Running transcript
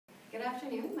Good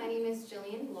afternoon. My name is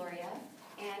Jillian Gloria,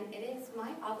 and it is my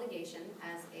obligation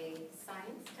as a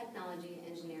science, technology,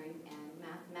 engineering, and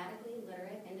mathematically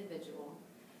literate individual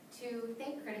to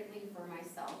think critically for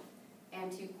myself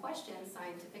and to question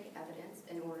scientific evidence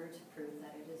in order to prove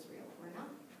that it is real or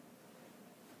not.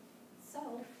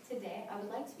 So today I would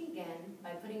like to begin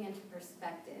by putting into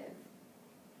perspective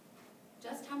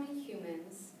just how many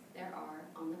humans there are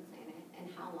on the planet and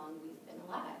how long we've been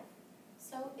alive.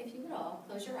 So if you would all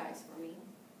close your eyes for me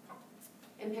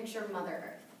and picture Mother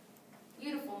Earth,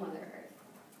 beautiful Mother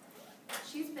Earth.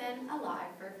 She's been alive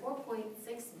for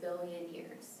 4.6 billion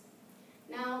years.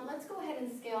 Now let's go ahead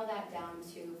and scale that down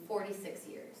to 46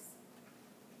 years.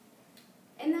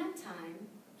 In that time,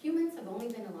 humans have only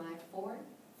been alive for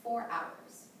 4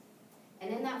 hours.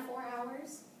 And in that 4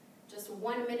 hours, just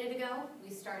 1 minute ago, we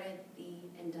started the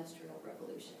Industrial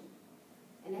Revolution.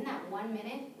 And in that 1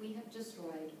 minute, we have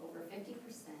destroyed over 50%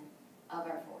 of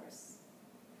our forests.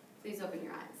 Please open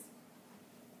your eyes.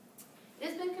 It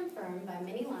has been confirmed by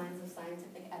many lines of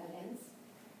scientific evidence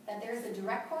that there is a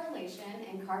direct correlation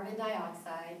in carbon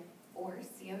dioxide, or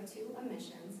CO2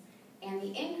 emissions, and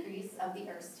the increase of the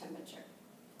Earth's temperature.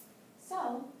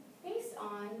 So, based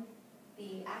on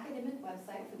the academic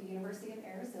website for the University of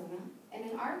Arizona, and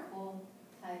an article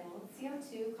titled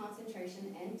CO2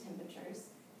 Concentration and Temperatures,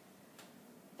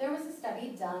 there was a study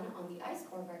done on the ice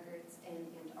core records in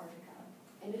Antarctica,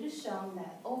 and it has shown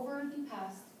that over the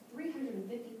past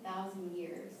 350,000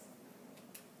 years,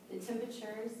 the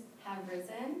temperatures have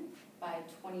risen by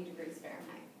 20 degrees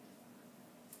Fahrenheit.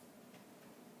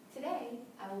 Today,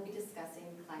 I will be discussing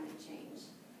climate change,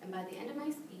 and by the end of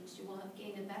my speech, you will have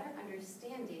gained a better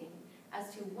understanding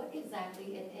as to what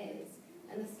exactly it is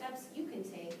and the steps you can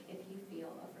take if you feel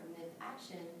affirmative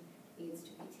action needs to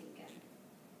be taken.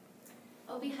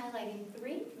 I'll be highlighting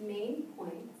 3 main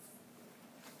points.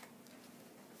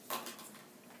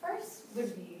 First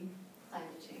would be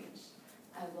climate change.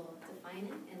 I will define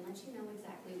it and let you know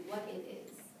exactly what it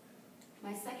is.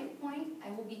 My second point,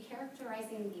 I will be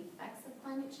characterizing the effects of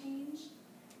climate change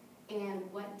and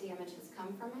what damage has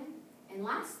come from it. And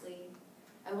lastly,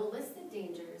 I will list the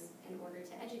dangers in order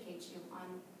to educate you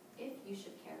on if you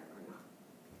should care or not.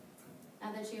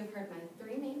 Now that you have heard my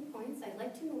 3 main points, I'd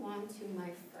like to move on to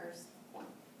my first point.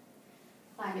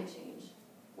 Climate change.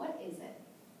 What is it?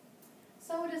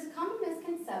 So it is a common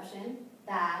misconception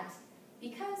that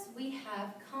because we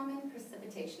have common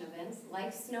precipitation events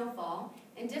like snowfall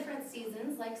in different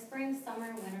seasons like spring,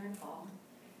 summer, winter, and fall,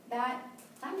 that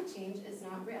climate change is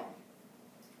not real.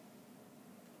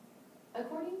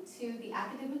 According to the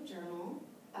academic journal,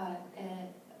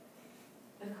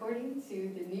 according to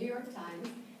the New York Times,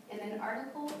 in an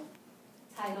article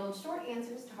titled Short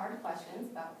Answers to Hard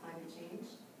Questions about Climate Change,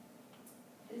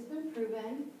 it has been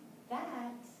proven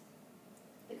that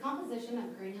the composition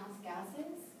of greenhouse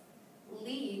gases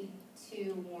lead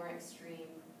to more extreme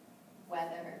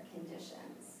weather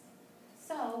conditions.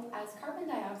 So, as carbon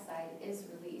dioxide is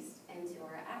released into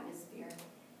our atmosphere,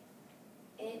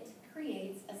 it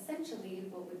creates essentially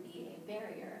what would be a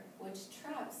barrier which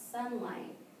traps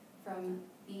sunlight from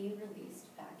being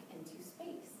released back into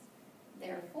space.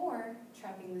 Therefore,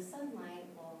 trapping the sunlight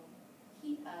will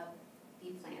heat up the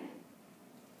planet.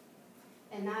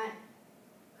 And that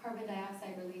carbon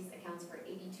dioxide release accounts for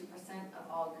 82%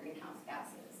 of all greenhouse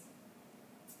gases.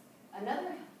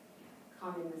 Another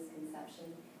common misconception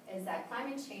is that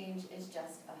climate change is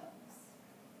just a hoax.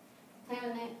 The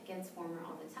planet gets warmer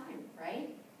all the time,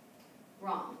 right?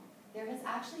 Wrong. There has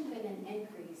actually been an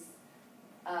increase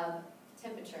of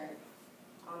temperature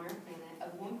on our planet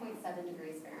of 1.7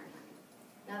 degrees Fahrenheit.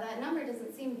 Now that number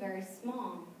doesn't seem very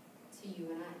small to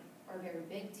you and I, or very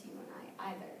big to you and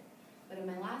I either. But in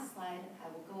my last slide, I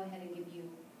will go ahead and give you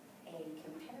a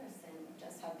comparison of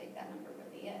just how big that number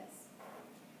really is.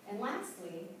 And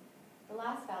lastly, the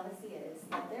last fallacy is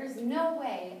that there's no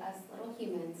way us little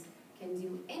humans can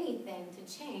do anything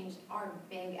to change our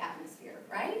big atmosphere,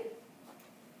 right?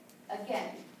 Again,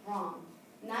 wrong.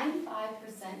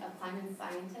 95% of climate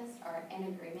scientists are in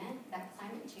agreement that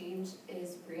climate change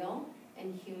is real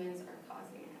and humans are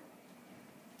causing it.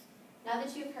 Now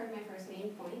that you've heard my first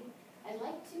main point, I'd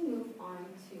like to move on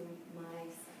to my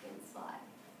second slide.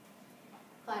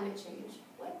 Climate change.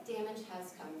 What damage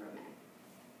has come from it?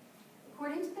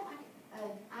 According to the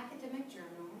academic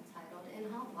journal titled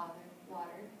In Hot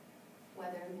Water,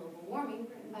 Weather and Global Warming,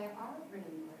 written by R.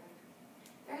 Renneboog,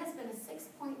 there has been a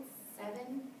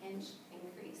 6.7-inch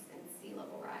increase in sea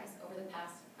level rise over the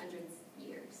past hundreds of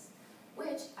years,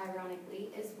 which,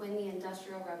 ironically, is when the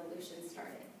Industrial Revolution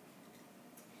started.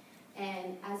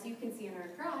 And as you can see in our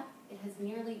graph, it has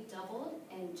nearly doubled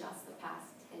in just the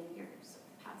past 10 years,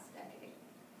 the past decade.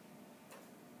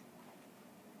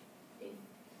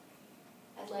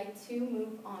 like to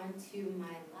move on to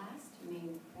my last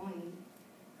main point,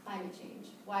 climate change.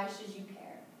 Why should you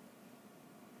care?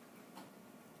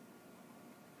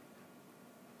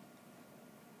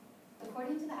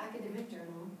 According to the academic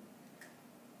journal,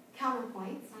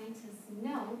 Counterpoint, scientists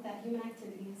know that human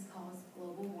activity has caused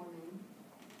global warming.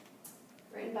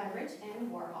 Written by Rich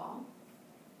and Warhol,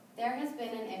 there has been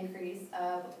an increase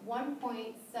of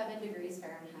 1.7 degrees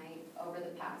Fahrenheit over the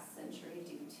past century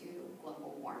due to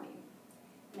global warming.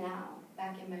 Now,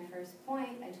 back in my first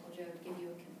point, I told you I would give you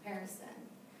a comparison.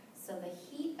 So the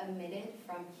heat emitted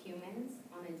from humans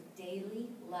on a daily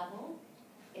level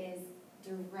is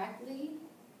directly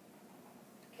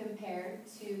compared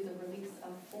to the release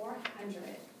of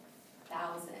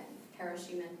 400,000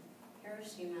 Hiroshima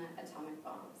atomic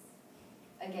bombs.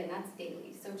 Again, that's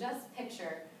daily. So just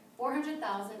picture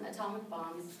 400,000 atomic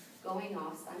bombs going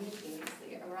off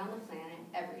simultaneously around the planet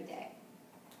every day.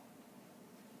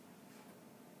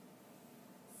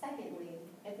 Secondly,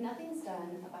 if nothing's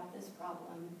done about this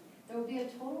problem, there will be a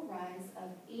total rise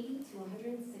of 80 to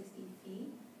 160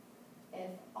 feet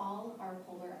if all our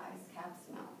polar ice caps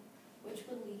melt, which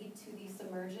would lead to the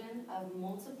submersion of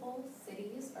multiple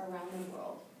cities around the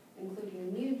world,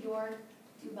 including New York,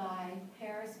 Dubai,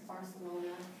 Paris,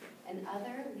 Barcelona, and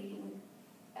other leading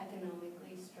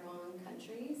economically strong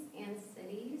countries and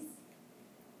cities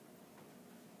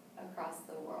across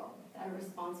the world that are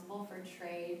responsible for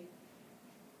trade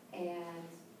and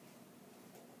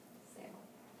sale.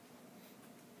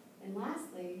 And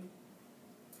lastly,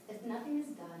 if nothing is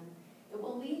done, it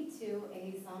will lead to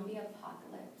a zombie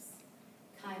apocalypse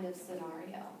kind of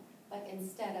scenario. But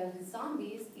instead of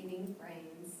zombies eating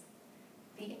brains,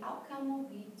 the outcome will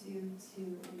be due to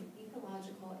an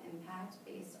ecological impact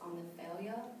based on the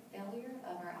failure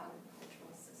of our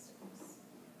agricultural systems.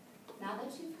 Now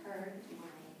that you've heard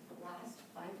my last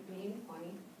main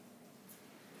point,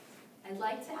 I'd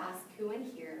like to ask who in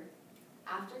here,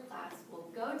 after class, will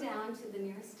go down to the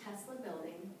nearest Tesla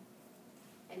building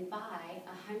and buy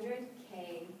a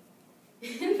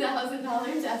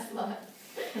 $100,000 Tesla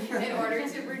in order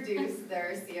to reduce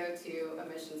their CO2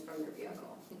 emissions from their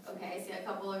vehicle. Okay, I see a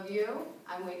couple of you.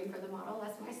 I'm waiting for the Model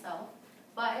S myself.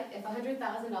 But if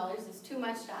 $100,000 is too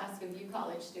much to ask of you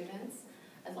college students,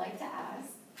 I'd like to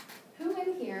ask, who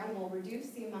in here will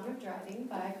reduce the amount of driving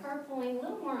by carpooling a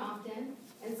little more often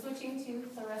and switching to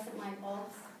fluorescent light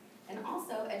bulbs, and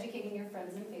also educating your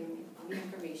friends and family on the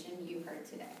information you heard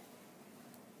today?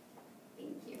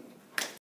 Thank you.